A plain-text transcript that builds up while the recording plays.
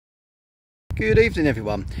Good evening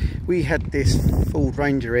everyone. We had this Ford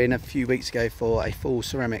Ranger in a few weeks ago for a full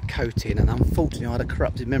ceramic coating, and unfortunately I had a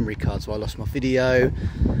corrupted memory card, so I lost my video,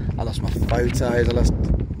 I lost my photos, I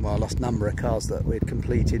lost a number of cars that we'd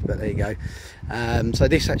completed, but there you go. So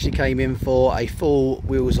this actually came in for a full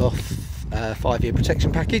wheels off 5-year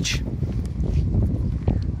protection package.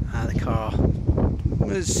 The car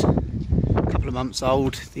was a couple of months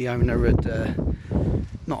old. The owner had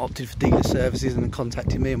not opted for dealer services and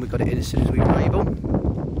contacted me, and we got it in as soon as we were able.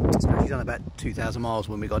 So he's done about 2,000 miles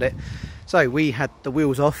when we got it. So we had the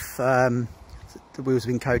wheels off. The wheels have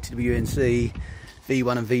been coated with UNC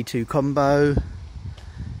V1 and V2 combo.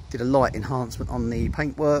 Did a light enhancement on the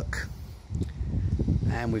paintwork,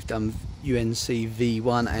 and we've done UNC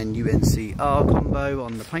V1 and UNC R combo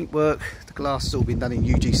on the paintwork. The glass has all been done in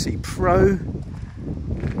UGC Pro,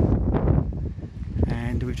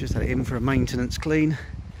 and we've just had it in for a maintenance clean.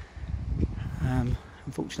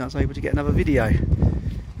 Unfortunately I was able to get another video.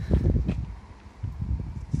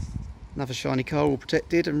 Another shiny car, all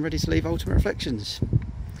protected and ready to leave Ultimate Reflections.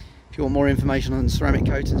 If you want more information on ceramic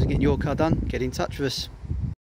coatings and getting your car done, get in touch with us.